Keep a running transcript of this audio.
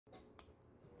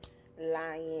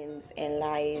Lions and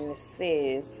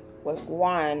lionesses,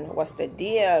 what's the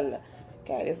deal?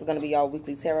 Okay, this is going to be our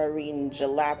weekly tarot reading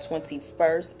July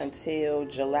 21st until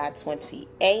July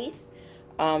 28th.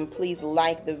 Please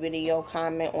like the video,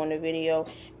 comment on the video,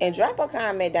 and drop a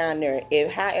comment down there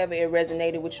if however it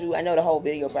resonated with you. I know the whole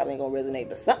video probably ain't going to resonate,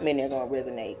 but something in there going to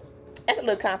resonate. That's a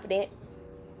little confident.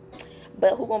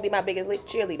 But who going to be my biggest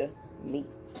cheerleader? Me.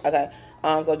 Okay.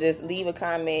 So just leave a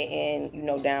comment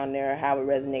and, down there how it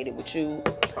resonated with you,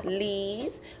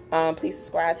 please. Please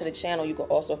subscribe to the channel. You can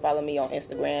also follow me on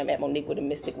Instagram at Monique with a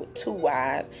Mystic with 2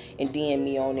 Y's and DM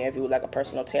me on there if you would like a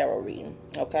personal tarot reading.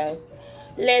 Okay.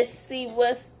 Let's see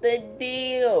what's the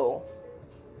deal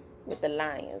with the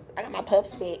lions. I got my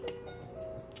puffs back.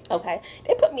 Okay.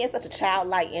 They put me in such a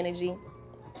childlike energy.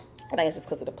 I think it's just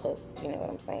because of the puffs. You know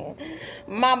what I'm saying?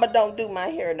 Mama don't do my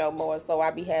hair no more, so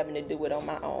I be having to do it on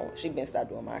my own. She been stopped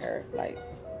doing my hair, like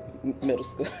middle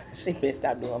school. She been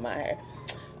stopped doing my hair.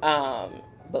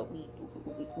 But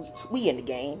we in the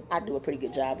game. I do a pretty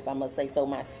good job, if I must say so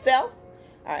myself.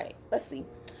 All right, let's see.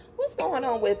 What's going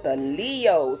on with the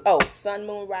Leos? Oh, Sun,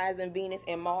 Moon, Rising, Venus,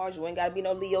 and Mars. You ain't got to be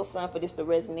no Leo sun for this to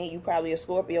resonate. You probably a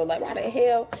Scorpio. Like, why the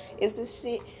hell is this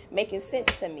shit making sense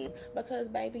to me? Because,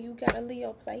 baby, you got a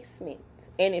Leo placement.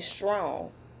 And it's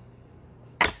strong.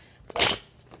 So,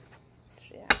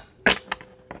 shit.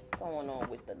 What's going on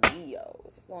with the Leos?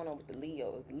 What's going on with the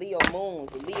Leos? The Leo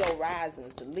moons, the Leo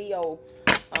risings, the Leo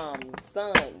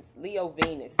suns, Leo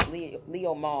Venus,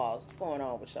 Leo Mars. What's going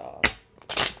on with y'all?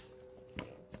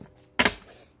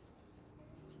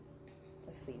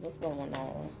 See what's going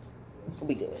on.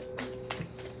 We good.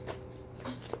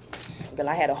 Girl,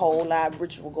 I had a whole lot of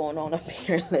ritual going on up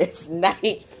here last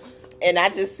night, and I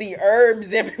just see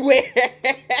herbs everywhere.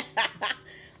 I'm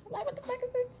like, what the fuck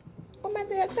is this on my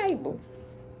damn table?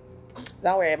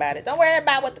 Don't worry about it. Don't worry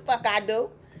about what the fuck I do.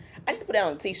 I need to put that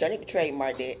on a t-shirt. I need to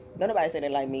trademark that. Don't nobody say that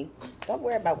like me. Don't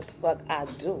worry about what the fuck I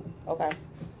do. Okay.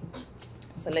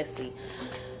 So let's see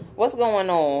what's going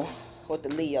on with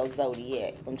the Leo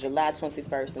Zodiac from July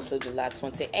 21st until July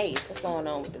 28th. What's going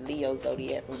on with the Leo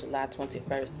Zodiac from July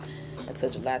 21st until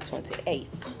July 28th?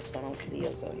 What's going on with the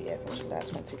Leo Zodiac from July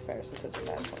 21st until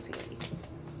July 28th?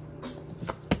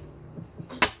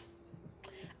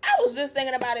 I was just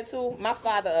thinking about it too. My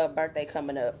father's birthday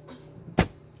coming up.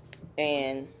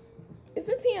 And is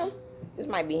this him? This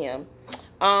might be him.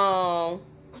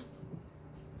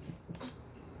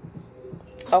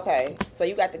 Okay, so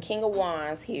you got the King of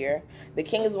Wands here. The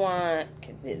King of Wands,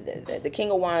 the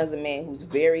King of Wands is a man who's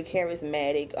very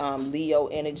charismatic, Leo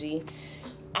energy.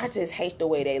 I just hate the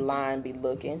way they line be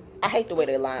looking. I hate the way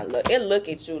they line look. It look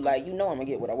at you like, I'm gonna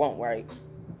get what I want, right?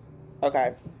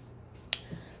 Okay.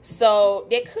 So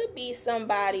there could be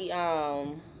somebody,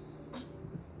 around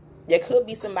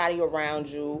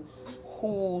you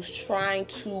who's trying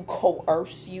to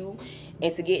coerce you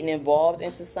into getting involved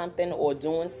into something or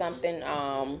doing something,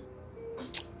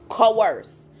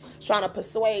 coerce, trying to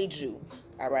persuade you,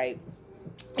 all right,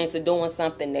 into doing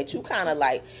something that you kind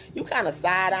of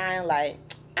side-eyeing, like,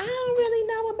 I don't really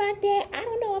know about that. I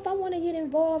don't know if I want to get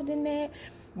involved in that.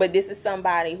 But this is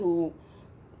somebody who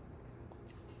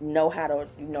know how to,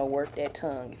 work that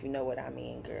tongue, if you know what I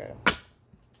mean, girl.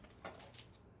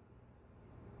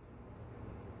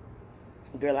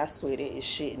 Girl, I swear there is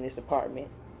shit in this apartment.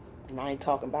 And I ain't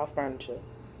talking about furniture.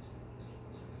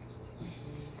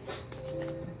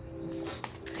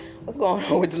 What's going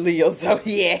on with the Leo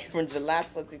Zodiac from July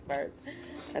 21st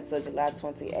until July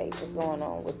 28th? What's going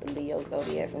on with the Leo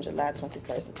Zodiac from July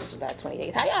 21st until July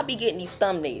 28th? How y'all be getting these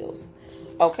thumbnails?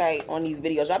 Okay, on these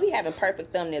videos. Y'all be having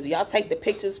perfect thumbnails. Y'all take the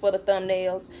pictures for the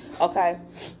thumbnails. Okay?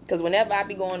 Because whenever I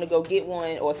be going to go get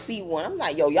one or see one, I'm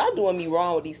like, yo, y'all doing me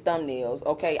wrong with these thumbnails.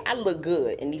 Okay? I look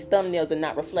good. And these thumbnails are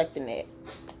not reflecting that.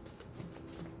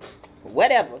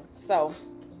 Whatever. So,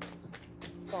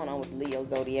 what's going on with Leo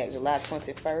Zodiac? July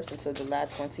 21st until July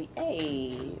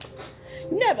 28th.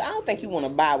 I don't think you want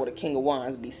to buy what a King of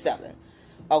Wands be selling.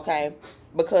 Okay?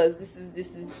 Because this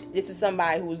is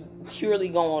somebody who's purely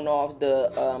going off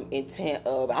the intent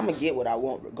of, I'm gonna get what I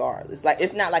want regardless. Like,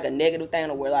 it's not like a negative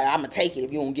thing where like I'm gonna take it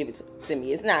if you don't give it to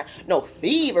me. It's not no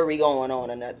thievery going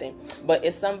on or nothing. But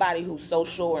it's somebody who's so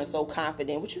sure and so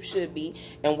confident, which you should be,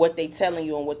 and what they telling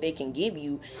you and what they can give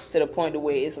you, to the point of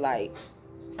where it's like,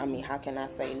 I mean, how can I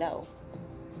say no?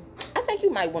 I think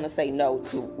you might want to say no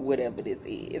to whatever this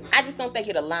is. I just don't think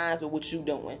it aligns with what you're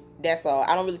doing. That's all.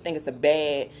 I don't really think it's a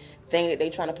bad thing that they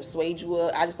trying to persuade you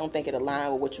of. I just don't think it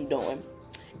aligns with what you're doing.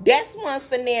 That's one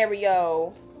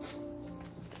scenario.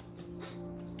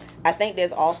 I think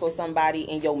there's also somebody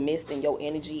in your midst, in your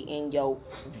energy, in your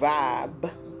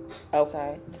vibe.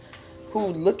 Okay.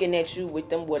 who looking at you with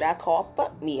them what I call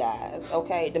fuck me eyes,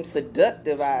 okay? Them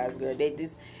seductive eyes, girl. They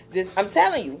this I'm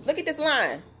telling you, look at this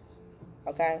line,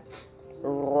 okay?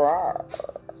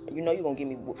 You know you're gonna give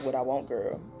me what I want,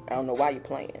 girl. I don't know why you're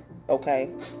playing, okay?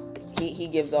 He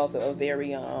gives also a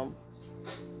very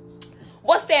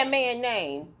what's that man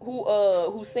name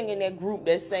who singing that group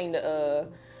that sang the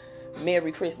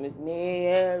Merry Christmas,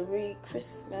 Merry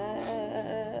Christmas.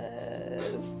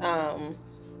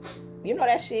 You know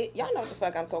that shit. Y'all know what the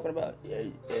fuck I'm talking about.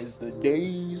 As the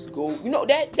days go, you know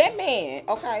that man.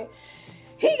 Okay,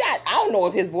 he got. I don't know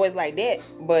if his voice like that,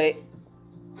 but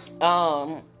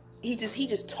he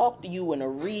just talked to you in a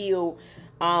real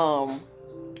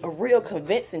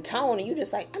convincing tone, and you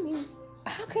just like, I mean,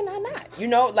 how can I not? You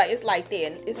know, like it's like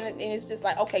that, and it's just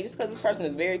like, okay, just because this person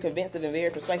is very convincing and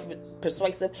very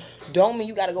persuasive, don't mean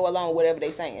you got to go along with whatever they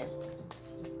saying.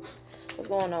 What's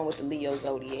going on with the Leo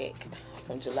zodiac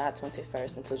from July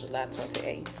 21st until July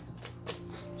 28th?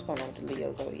 What's going on with the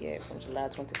Leo zodiac from July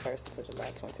 21st until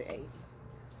July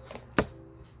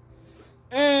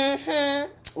 28th?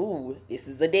 Ooh, this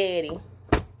is a daddy.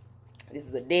 This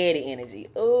is a daddy energy.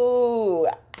 Ooh,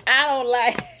 I don't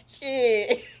like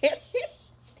it.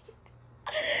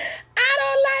 I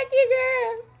don't like it,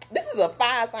 girl. This is a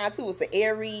fire sign too. It's an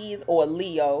Aries or a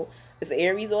Leo. It's an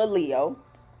Aries or a Leo.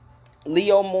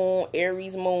 Leo moon,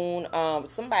 Aries moon,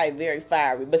 somebody very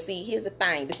fiery. But see, here's the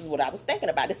thing. This is what I was thinking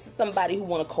about. This is somebody who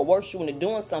want to coerce you into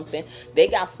doing something. They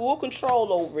got full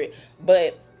control over it,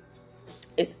 but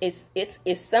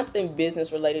it's something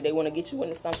business related. They want to get you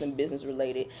into something business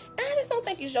related. And I just don't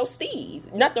think it's your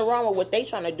steez. Nothing wrong with what they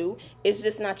trying to do. It's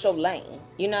just not your lane.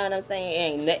 You know what I'm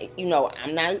saying? And you know,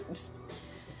 I'm not.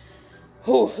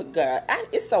 Oh God,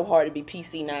 it's so hard to be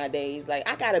PC nowadays. Like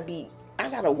I gotta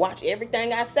watch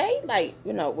everything I say. Like,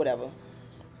 you know, whatever.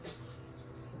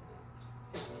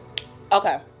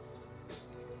 Okay.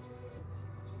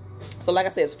 So like I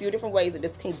said, it's a few different ways that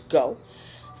this can go.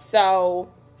 So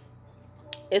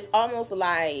it's almost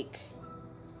like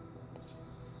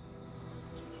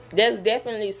there's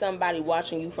definitely somebody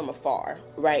watching you from afar,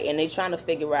 right? And they trying to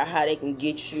figure out how they can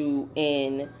get you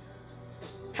in,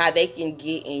 how they can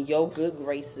get in your good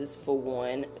graces, for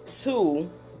one. Two,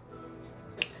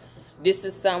 this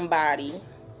is somebody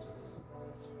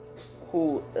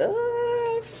who,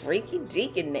 freaky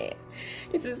deaking that.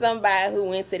 This is somebody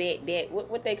who into that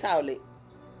what they call it?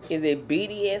 Is it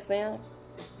BDSM?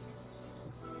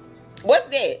 What's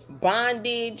that?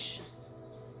 Bondage.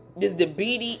 Does the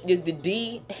D does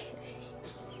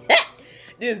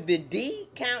the D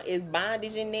count as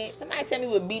bondage in that? Somebody tell me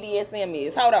what BDSM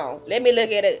is. Hold on. Let me look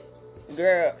at it.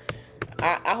 Girl,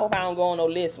 I hope I don't go on no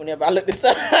list whenever I look this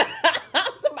up.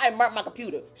 Somebody mark my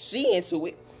computer. She into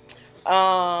it.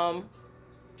 BDSM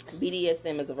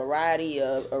is a variety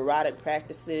of erotic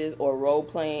practices or role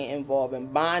playing involving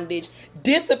bondage,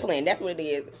 discipline. That's what it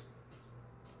is.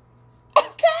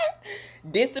 Okay.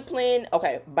 Discipline.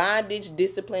 Okay. Bondage,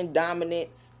 discipline,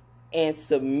 dominance, and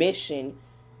submission.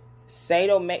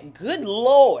 Sadomaso. Good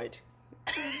Lord.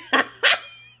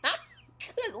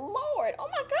 Good Lord. Oh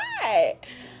my God.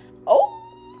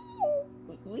 Oh,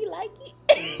 we like it.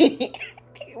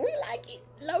 We like it.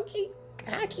 Low key.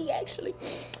 High key, actually.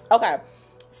 Okay.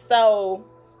 So,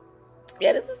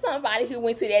 yeah, this is somebody who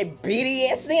went to that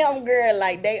BDSM, girl.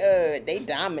 Like, they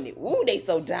dominant. Ooh, they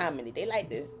so dominant. They like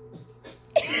this.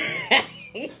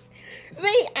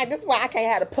 See, this is why I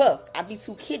can't have the puffs. I be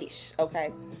too kiddish,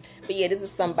 okay? But yeah, this is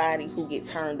somebody who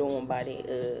gets turned on by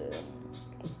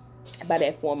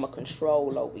that form of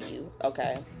control over you,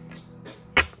 okay?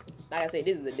 Like I said,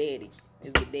 this is a daddy.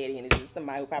 This is a daddy, and it's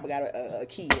somebody who probably got a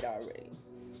kid already.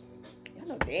 I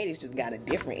know daddies just got a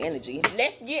different energy.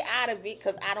 Let's get out of it,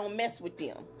 because I don't mess with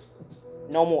them.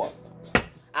 No more.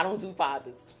 I don't do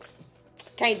fathers.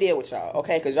 Can't deal with y'all,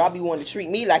 okay? Because y'all be wanting to treat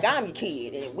me like I'm your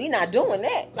kid. And we not doing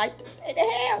that. Like, what the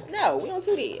hell? No, we don't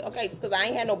do that, okay? Just because I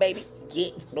ain't had no baby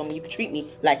yet, don't mean you can treat me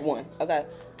like one, okay?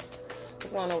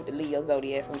 What's going on with the Leo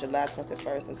zodiac from July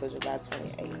 21st until July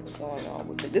 28th? What's going on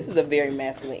with it? This is a very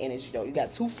masculine energy, though. You got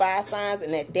 2 fire signs,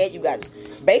 and at that, you got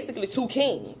basically 2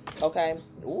 kings, okay?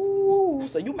 Ooh,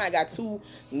 so you might got 2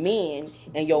 men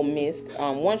in your midst.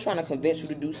 One trying to convince you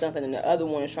to do something, and the other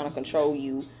one is trying to control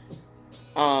you.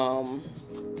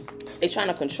 They're trying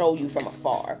to control you from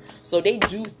afar. So they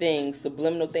do things,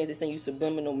 subliminal things. They send you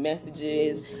subliminal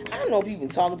messages. I don't know if you've been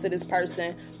talking to this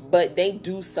person, but they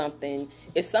do something.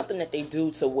 It's something that they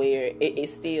do to where they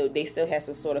still have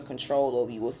some sort of control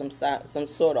over you, or some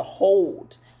sort of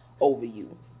hold over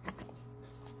you.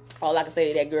 All I can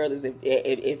say to that girl is if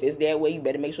it's that way, you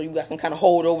better make sure you got some kind of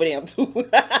hold over them too.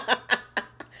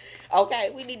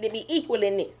 Okay, we need to be equal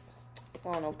in this.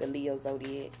 What's going on with the Leo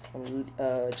Zodiac from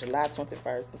July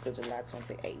 21st until July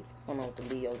 28th? What's going on with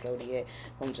the Leo Zodiac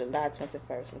from July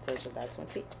 21st until July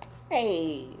 28th?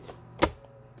 Hey.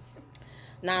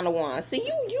 9 of Wands. See,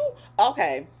 you,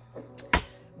 okay.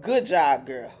 Good job,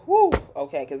 girl. Woo.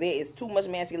 Okay, because there is too much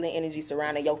masculine energy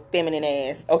surrounding your feminine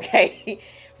ass, okay?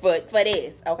 for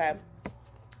this, okay?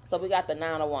 So we got the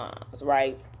 9 of Wands,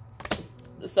 right?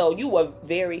 So you were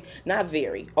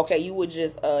okay, you were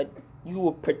just, you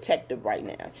were protective right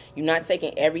now. You're not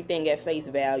taking everything at face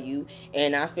value.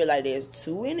 And I feel like there's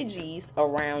two energies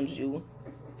around you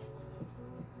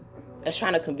that's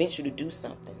trying to convince you to do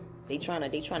something. They trying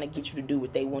to get you to do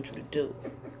what they want you to do.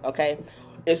 Okay?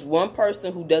 It's one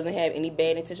person who doesn't have any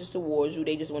bad intentions towards you.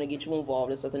 They just want to get you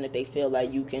involved in something that they feel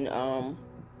like you can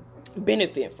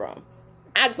benefit from.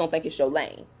 I just don't think it's your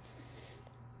lane.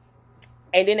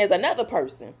 And then there's another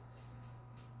person.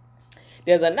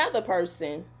 There's another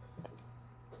person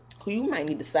who you might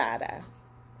need to side eye.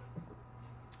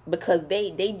 Because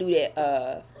they do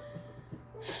that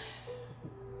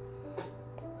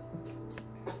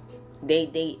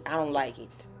I don't like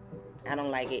it. I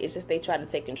don't like it. It's just they try to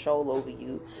take control over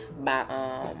you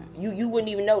by you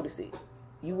wouldn't even notice it.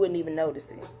 You wouldn't even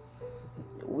notice it.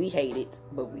 We hate it,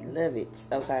 but we love it.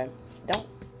 Okay?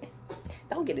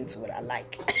 Don't get into what I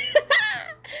like.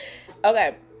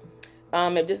 Okay.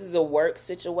 If this is a work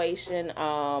situation,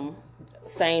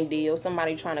 same deal.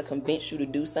 Somebody trying to convince you to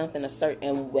do something a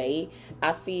certain way,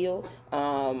 I feel.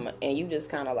 And you just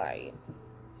kind of like,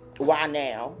 why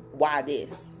now? Why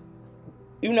this?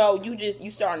 You know,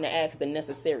 you starting to ask the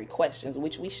necessary questions,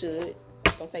 which we should.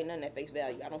 Don't take nothing at face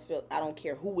value. I don't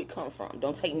care who it come from.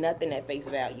 Don't take nothing at face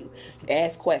value.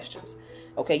 Ask questions.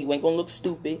 Okay, you ain't gonna look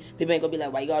stupid. People ain't gonna be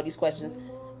like, why you got all these questions?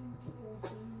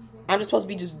 I'm just supposed to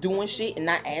be just doing shit and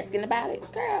not asking about it?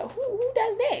 Girl, who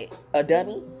does that? A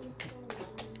dummy?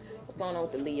 What's going on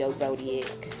with the Leo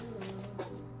Zodiac?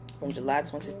 From July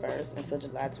 21st until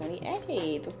July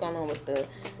 28th. What's going on with the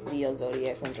Leo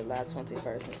Zodiac from July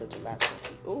 21st until July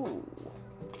 20th? Ooh.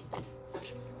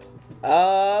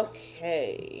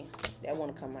 Okay. That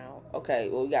want to come out. Okay,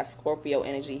 well, we got Scorpio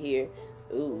energy here.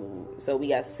 Ooh. So we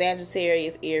got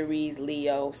Sagittarius, Aries,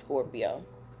 Leo, Scorpio.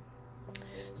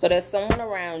 So there's someone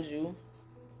around you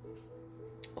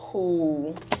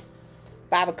who,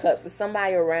 5 of Cups, there's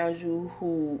somebody around you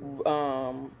who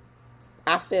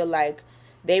I feel like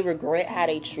they regret how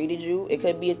they treated you. It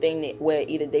could be a thing where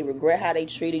either they regret how they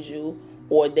treated you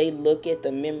or they look at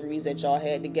the memories that y'all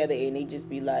had together and they just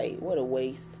be like, what a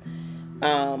waste.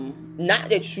 Not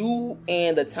that you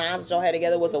and the times that y'all had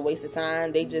together was a waste of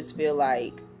time. They just feel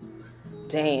like,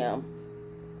 damn.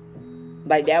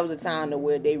 Like that was a time to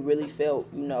where they really felt,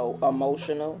 you know,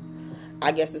 emotional.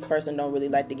 I guess this person don't really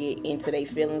like to get into their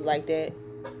feelings like that.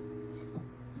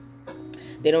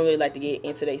 They don't really like to get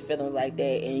into their feelings like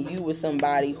that. And you were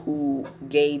somebody who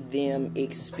gave them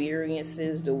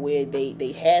experiences to where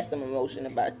they had some emotion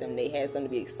about them. They had something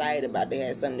to be excited about. They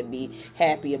had something to be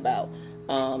happy about.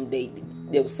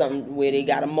 There was something where they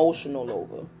got emotional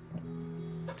over.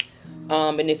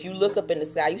 And if you look up in the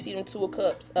sky, you see them 2 of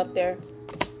Cups up there.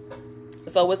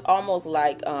 So it's almost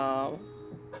like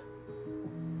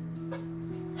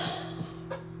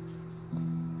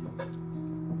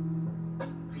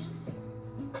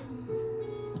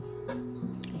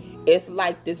it's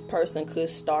like this person could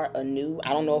start anew.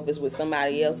 I don't know if it's with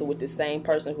somebody else or with the same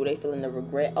person who they feeling the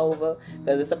regret over.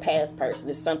 Because it's a past person.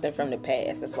 It's something from the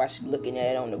past. That's why she's looking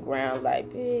at it on the ground like,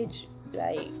 bitch,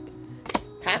 like,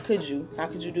 how could you? How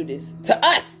could you do this? To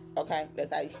us! Okay?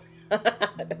 That's how you...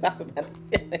 that's how somebody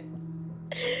feeling.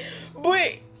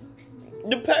 But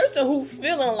the person who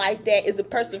feeling like that is the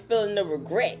person feeling the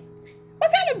regret.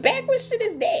 What kind of backwards shit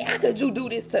is that? How could you do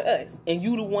this to us? And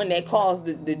you the one that caused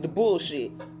the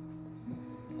bullshit.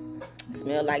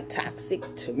 Smell like toxic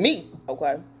to me.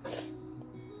 Okay.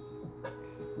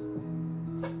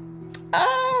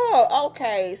 Oh,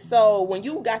 okay. So when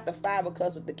you got the 5 of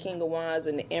Cups with the King of Wands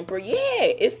and the Emperor, yeah,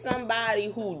 it's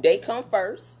somebody who they come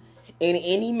first in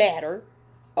any matter.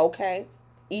 Okay.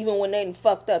 Even when they done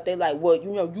fucked up, they like, well,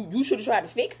 you know, you should have tried to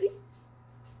fix it.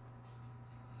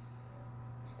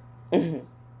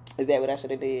 Is that what I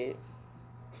should have did?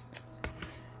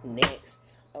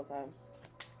 Next. Okay.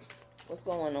 What's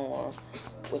going on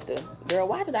with the... Girl,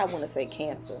 why did I want to say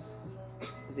Cancer?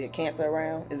 Is there a Cancer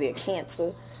around? Is there a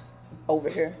Cancer over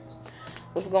here?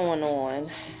 What's going on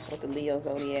with the Leo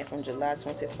Zodiac from July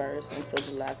 21st until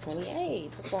July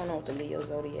 28th? What's going on with the Leo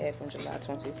Zodiac from July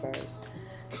 21st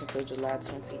until July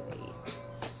 28th?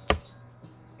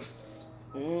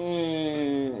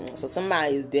 So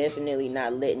somebody is definitely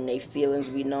not letting their feelings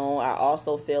be known. I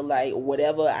also feel like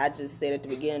whatever I just said at the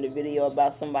beginning of the video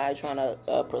about somebody trying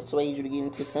to persuade you to get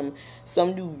into some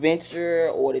new venture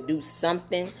or to do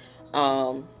something,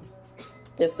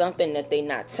 there's something that they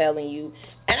not telling you.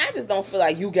 And I just don't feel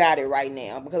like you got it right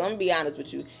now, because I'm gonna be honest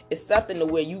with you, it's something to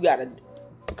where you gotta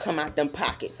come out them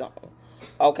pockets on.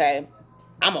 Okay,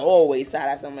 I'm always side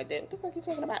out something like that. What the fuck you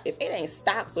talking about? If it ain't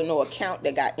stocks or no account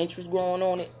that got interest growing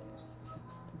on it,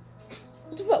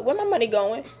 what the fuck? Where my money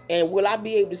going? And will I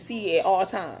be able to see it at all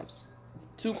times?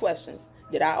 2 questions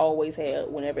that I always have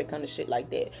whenever it comes to shit like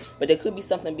that. But there could be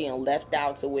something being left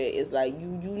out to where it's like you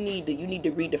need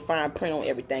to read the fine print on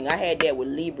everything. I had that with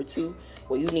Libra too,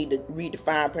 where you need to read the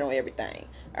fine print on everything.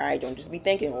 All right, don't just be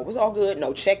thinking, oh, it's all good.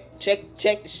 No, check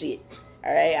the shit.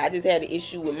 All right, I just had an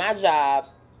issue with my job.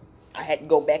 I had to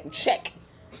go back and check.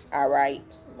 All right,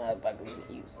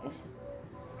 motherfuckers, you. Oh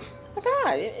my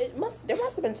God, there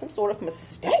must have been some sort of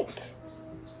mistake.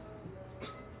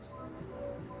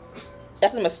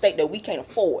 That's a mistake that we can't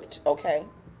afford. Okay.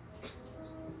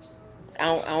 I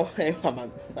don't play about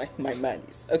my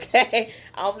monies. Okay,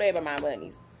 I don't play about my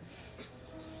monies.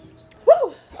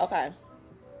 Woo. Okay.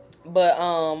 But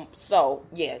so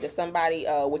yeah, there's somebody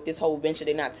with this whole venture,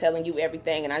 they're not telling you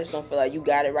everything, and I just don't feel like you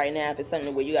got it right now. If it's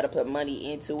something where you got to put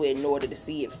money into it in order to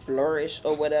see it flourish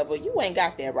or whatever, you ain't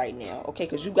got that right now, okay?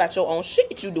 Because you got your own shit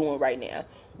that you doing right now.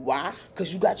 Why?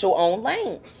 Because you got your own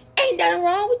lane. Ain't nothing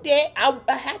wrong with that.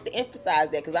 I have to emphasize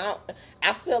that, because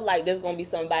I feel like there's gonna be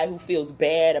somebody who feels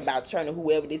bad about turning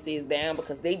whoever this is down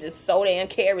because they just so damn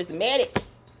charismatic.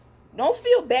 Don't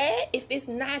feel bad if it's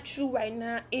not you right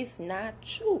now. It's not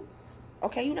you.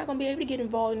 Okay, you're not going to be able to get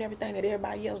involved in everything that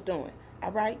everybody else doing.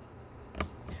 All right?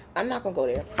 I'm not going to go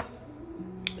there.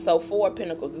 So, 4 of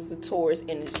Pentacles. This is a Taurus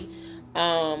energy.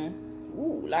 A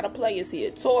lot of players here.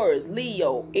 Taurus,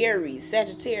 Leo, Aries,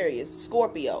 Sagittarius,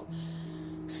 Scorpio.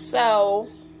 So,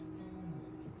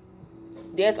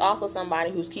 there's also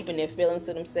somebody who's keeping their feelings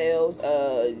to themselves.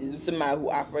 Somebody who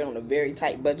operate on a very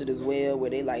tight budget as well, where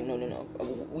they like, no,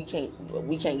 we can't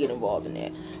get involved in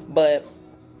that. But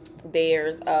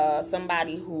there's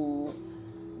somebody who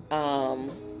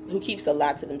keeps a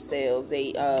lot to themselves.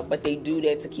 But they do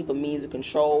that to keep a means of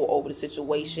control over the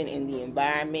situation and the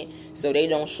environment, so they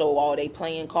don't show all they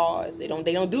playing cards. They don't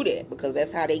do that, because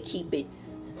that's how they keep it,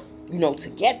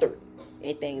 together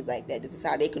and things like that. This is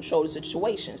how they control the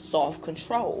situation. Soft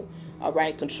control. All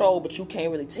right, control, but you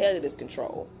can't really tell it is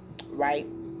control, right?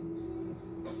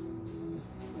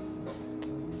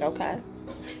 Okay.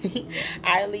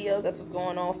 Alright, Leos, that's what's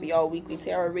going on for y'all weekly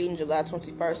tarot reading, July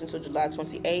 21st until July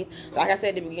 28th. Like I said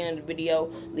at the beginning of the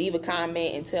video, leave a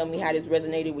comment and tell me how this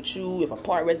resonated with you, if a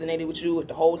part resonated with you, if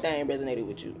the whole thing resonated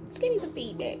with you. Just give me some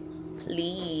feedback,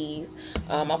 please.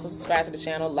 Also subscribe to the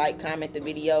channel, like, comment the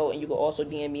video, and you can also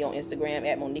DM me on Instagram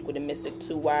at Monique with the Mystic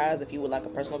 2 Y's if you would like a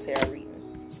personal tarot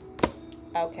reading.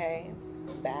 Okay,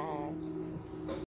 bye.